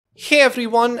Hey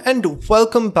everyone, and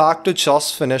welcome back to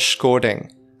Just Finish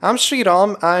Coding. I'm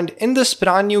Sriram, and in this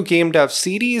brand new game dev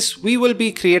series, we will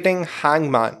be creating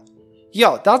Hangman.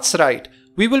 Yeah, that's right,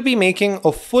 we will be making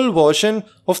a full version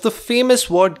of the famous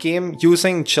word game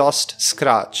using just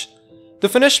Scratch. The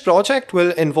finished project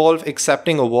will involve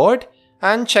accepting a word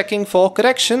and checking for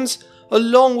corrections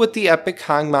along with the epic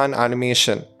Hangman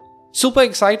animation. Super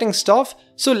exciting stuff,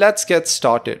 so let's get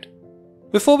started.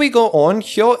 Before we go on,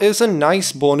 here is a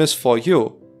nice bonus for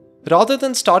you. Rather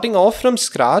than starting off from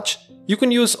scratch, you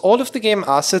can use all of the game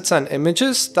assets and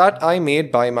images that I made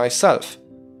by myself.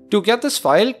 To get this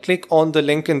file, click on the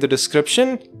link in the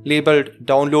description labeled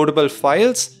Downloadable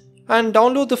Files and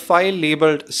download the file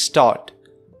labeled Start.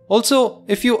 Also,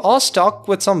 if you are stuck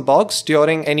with some bugs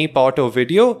during any part of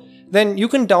video, then you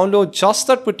can download just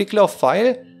that particular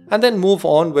file and then move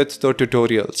on with the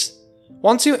tutorials.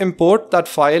 Once you import that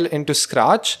file into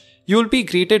Scratch, you will be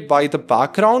greeted by the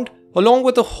background along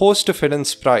with a host of hidden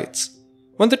sprites.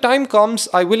 When the time comes,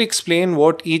 I will explain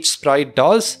what each sprite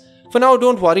does. For now,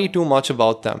 don't worry too much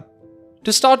about them.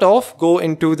 To start off, go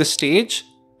into the stage,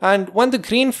 and when the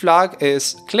green flag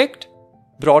is clicked,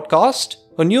 broadcast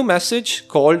a new message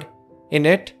called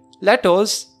init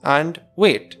letters and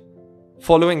wait.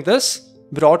 Following this,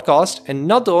 broadcast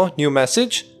another new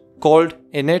message called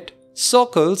init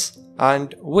circles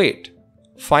and wait.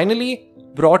 Finally,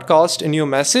 broadcast a new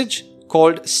message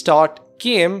called start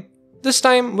game, this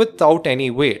time without any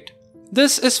wait.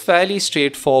 This is fairly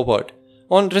straightforward.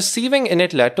 On receiving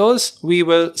init letters, we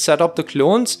will set up the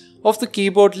clones of the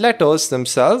keyboard letters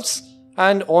themselves,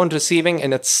 and on receiving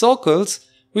init circles,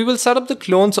 we will set up the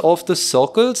clones of the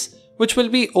circles which will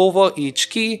be over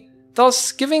each key,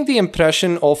 thus giving the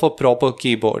impression of a proper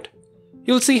keyboard.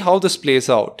 You'll see how this plays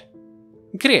out.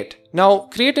 Great. Now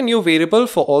create a new variable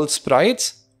for all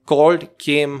sprites called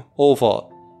game over.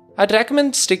 I'd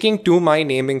recommend sticking to my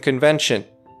naming convention.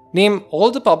 Name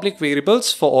all the public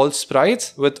variables for all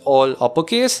sprites with all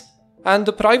uppercase and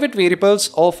the private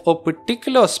variables of a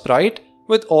particular sprite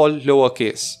with all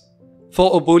lowercase.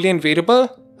 For a boolean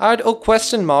variable, add a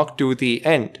question mark to the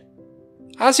end.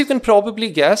 As you can probably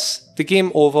guess, the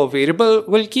game over variable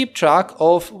will keep track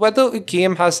of whether a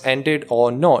game has ended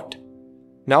or not.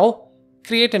 Now,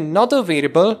 create another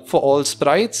variable for all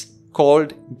sprites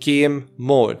called game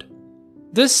mode.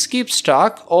 This keeps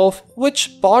track of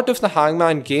which part of the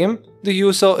Hangman game the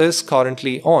user is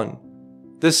currently on.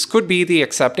 This could be the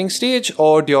accepting stage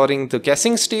or during the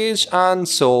guessing stage and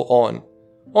so on.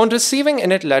 On receiving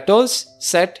init letters,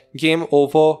 set game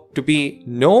over to be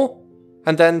no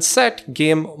and then set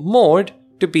game mode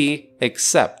to be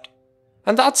accept.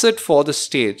 And that's it for the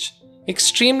stage.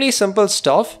 Extremely simple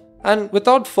stuff. And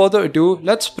without further ado,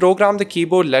 let's program the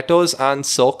keyboard letters and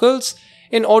circles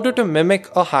in order to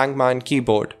mimic a Hangman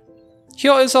keyboard.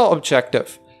 Here is our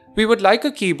objective. We would like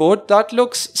a keyboard that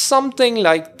looks something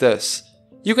like this.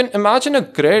 You can imagine a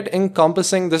grid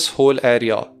encompassing this whole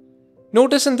area.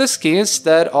 Notice in this case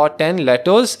there are 10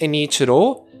 letters in each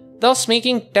row, thus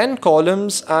making 10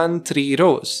 columns and 3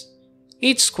 rows.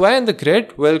 Each square in the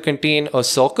grid will contain a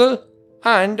circle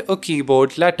and a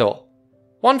keyboard letter.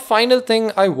 One final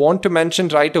thing I want to mention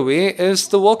right away is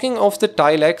the working of the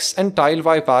tile X and tile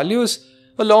Y values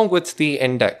along with the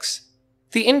index.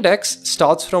 The index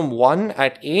starts from 1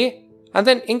 at A and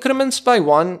then increments by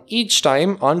 1 each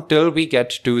time until we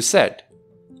get to Z.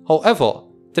 However,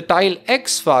 the tile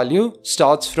X value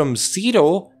starts from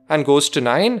 0 and goes to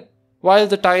 9, while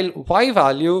the tile Y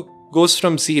value goes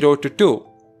from 0 to 2.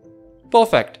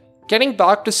 Perfect. Getting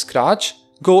back to Scratch,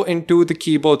 go into the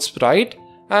keyboard sprite.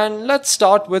 And let's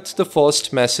start with the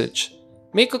first message.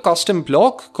 Make a custom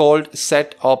block called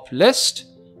setUpList,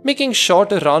 making sure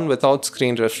to run without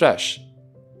screen refresh.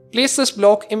 Place this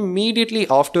block immediately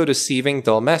after receiving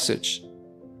the message.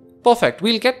 Perfect,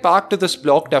 we'll get back to this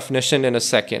block definition in a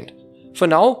second. For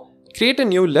now, create a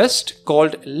new list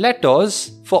called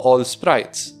letters for all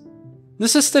sprites.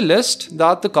 This is the list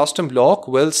that the custom block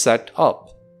will set up.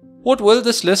 What will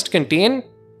this list contain?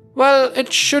 Well,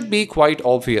 it should be quite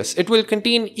obvious. It will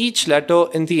contain each letter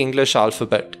in the English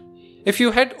alphabet. If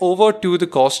you head over to the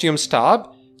costumes tab,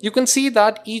 you can see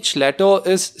that each letter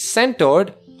is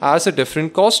centered as a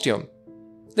different costume.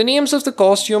 The names of the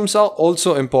costumes are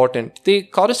also important. They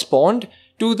correspond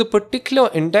to the particular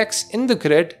index in the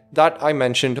grid that I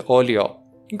mentioned earlier.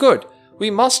 Good.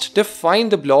 We must define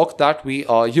the block that we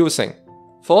are using.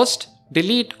 First,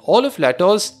 delete all of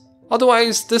letters.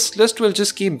 Otherwise, this list will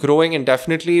just keep growing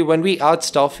indefinitely when we add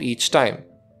stuff each time.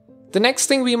 The next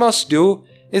thing we must do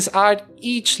is add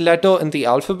each letter in the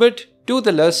alphabet to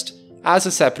the list as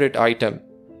a separate item.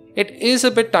 It is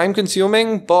a bit time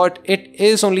consuming, but it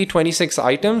is only 26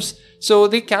 items, so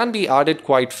they can be added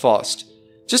quite fast.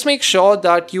 Just make sure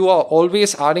that you are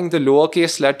always adding the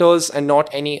lowercase letters and not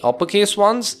any uppercase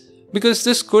ones, because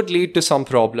this could lead to some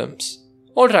problems.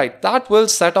 Alright, that will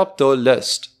set up the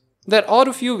list. There are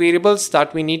a few variables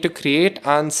that we need to create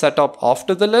and set up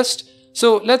after the list,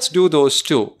 so let's do those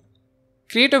too.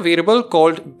 Create a variable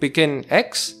called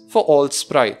beginX for all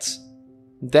sprites.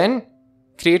 Then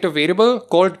create a variable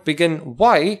called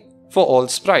beginY for all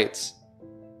sprites.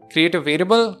 Create a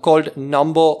variable called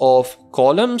number of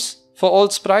columns for all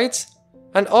sprites,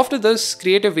 and after this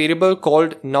create a variable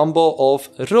called number of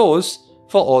rows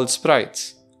for all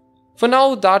sprites. For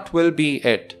now, that will be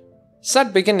it.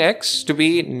 Set beginX to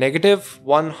be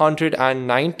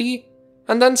 -190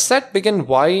 and then set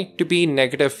beginY to be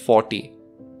 -40.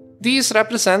 These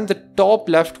represent the top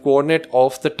left coordinate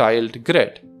of the tiled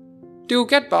grid. To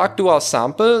get back to our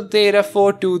sample, they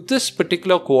refer to this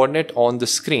particular coordinate on the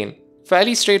screen.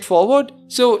 Fairly straightforward,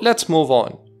 so let's move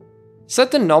on.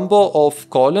 Set the number of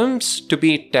columns to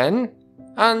be 10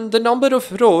 and the number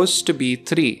of rows to be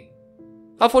 3.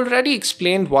 I've already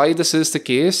explained why this is the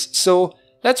case, so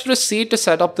let's proceed to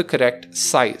set up the correct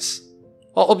size.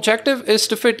 Our objective is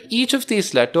to fit each of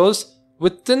these letters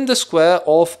within the square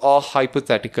of our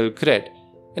hypothetical grid.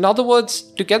 In other words,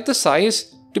 to get the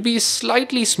size to be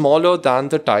slightly smaller than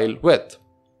the tile width.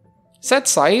 Set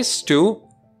size to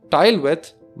tile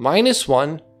width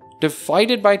 -1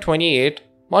 divided by 28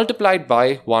 multiplied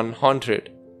by 100.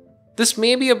 This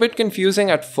may be a bit confusing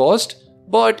at first,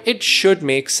 but it should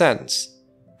make sense.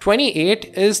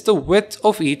 28 is the width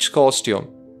of each costume.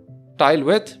 Tile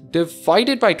width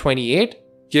divided by 28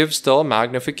 gives the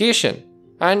magnification,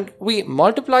 and we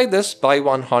multiply this by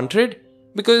 100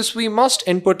 because we must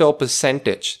input a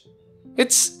percentage.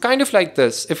 It's kind of like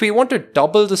this: if we want to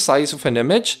double the size of an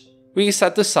image, we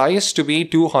set the size to be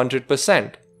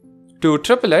 200%. To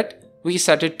triple it, we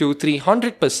set it to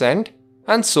 300%,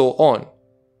 and so on.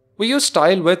 We use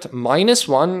tile width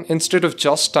 -1 instead of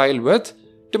just tile width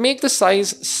to make the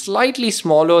size slightly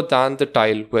smaller than the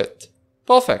tile width.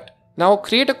 Perfect. Now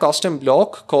create a custom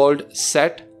block called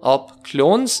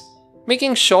setUpClones,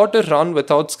 making sure to run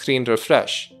without screen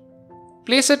refresh.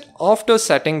 Place it after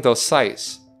setting the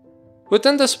size.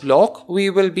 Within this block, we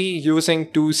will be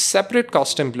using two separate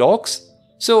custom blocks,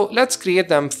 so let's create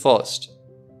them first.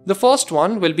 The first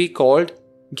one will be called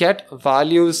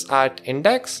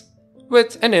getValuesAtIndex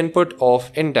with an input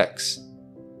of index.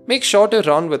 Make sure to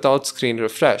run without screen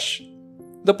refresh.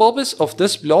 The purpose of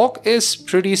this block is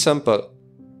pretty simple.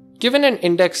 Given an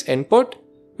index input,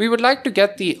 we would like to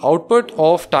get the output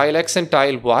of tile X and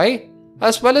tile Y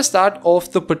as well as that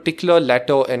of the particular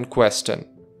letter in question.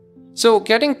 So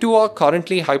getting to our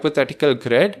currently hypothetical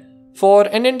grid, for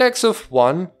an index of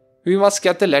 1, we must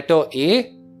get the letter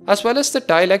A as well as the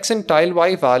tile X and tile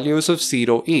Y values of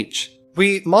 0 each.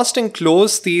 We must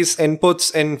enclose these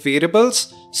inputs in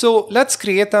variables, so let's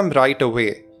create them right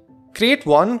away. Create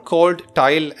one called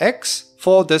tile X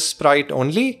for this sprite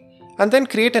only, and then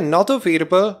create another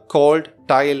variable called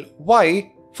tile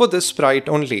Y for this sprite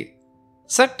only.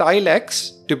 Set tile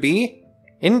X to be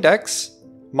index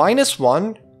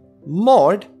 -1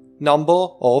 mod number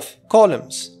of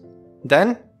columns.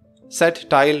 Then set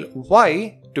tile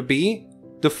Y to be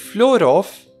the floor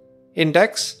of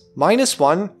index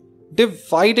 -1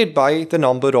 divided by the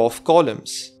number of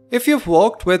columns. If you've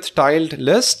worked with tiled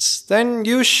lists, then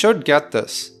you should get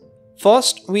this.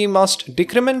 First, we must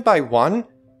decrement by 1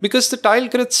 because the tile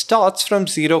grid starts from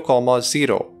 0,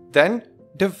 0. Then,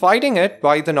 dividing it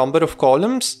by the number of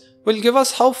columns will give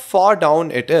us how far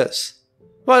down it is.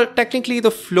 Well, technically the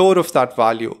floor of that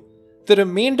value. The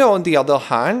remainder, on the other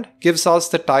hand, gives us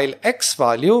the tile X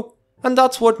value, and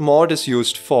that's what mod is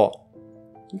used for.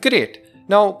 Great.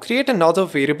 Now create another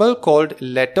variable called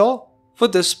letter for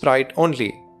this sprite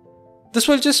only. This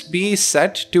will just be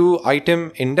set to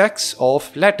item index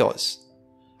of letters.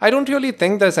 I don't really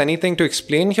think there's anything to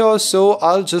explain here, so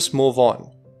I'll just move on.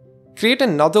 Create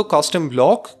another custom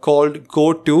block called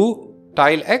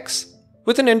goToTileX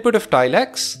with an input of tile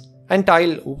X and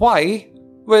tile Y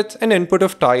with an input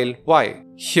of tile Y.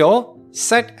 Here,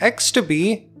 set X to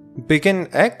be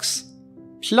beginX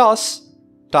plus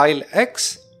tile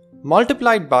X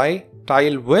multiplied by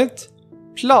tile width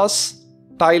plus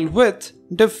tile width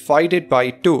divided by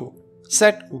 2.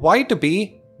 Set Y to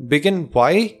be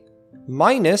beginY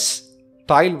minus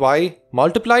tile Y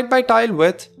multiplied by tile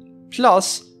width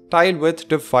plus tile width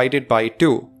divided by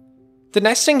 2. The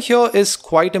nesting here is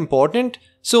quite important,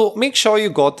 so make sure you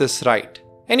got this right.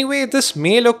 Anyway, this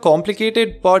may look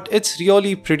complicated, but it's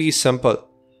really pretty simple.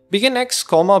 BeginX,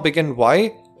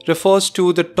 beginY refers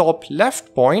to the top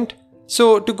left point,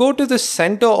 so to go to the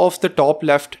center of the top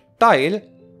left tile,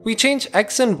 we change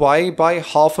x and y by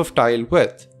half of tile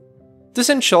width. This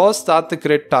ensures that the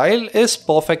grid tile is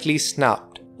perfectly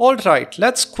snapped. Alright,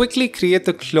 let's quickly create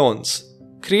the clones.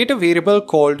 Create a variable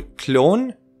called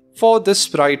clone for this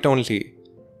sprite only.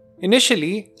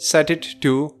 Initially, set it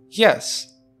to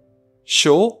yes.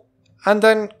 Show, and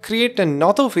then create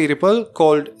another variable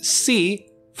called C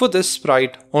for this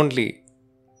sprite only.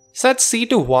 Set C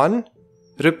to 1,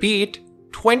 repeat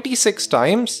 26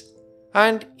 times,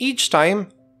 and each time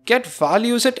get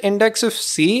values at index of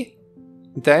C,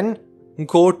 then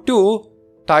go to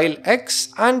tile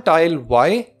X and tile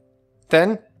Y,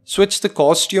 then switch the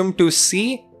costume to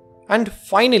C, and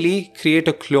finally create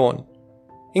a clone.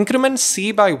 Increment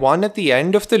C by 1 at the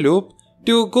end of the loop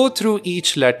to go through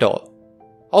each letter.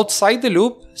 Outside the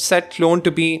loop, set clone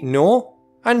to be no,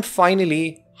 and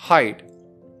finally hide.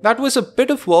 That was a bit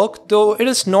of work, though it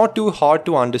is not too hard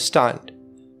to understand.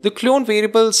 The clone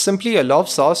variable simply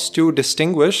allows us to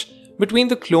distinguish between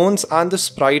the clones and the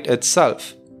sprite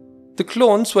itself. The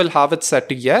clones will have it set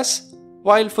to yes,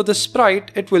 while for the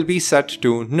sprite it will be set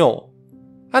to no.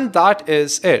 And that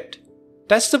is it.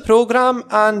 Test the program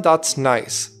and that's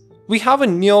nice. We have a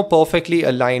near perfectly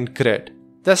aligned grid.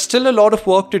 There's still a lot of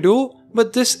work to do,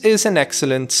 but this is an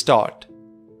excellent start.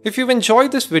 If you've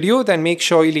enjoyed this video, then make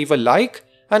sure you leave a like,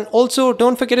 and also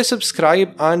don't forget to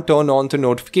subscribe and turn on the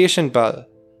notification bell.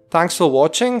 Thanks for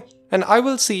watching, and I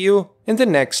will see you in the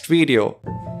next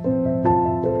video.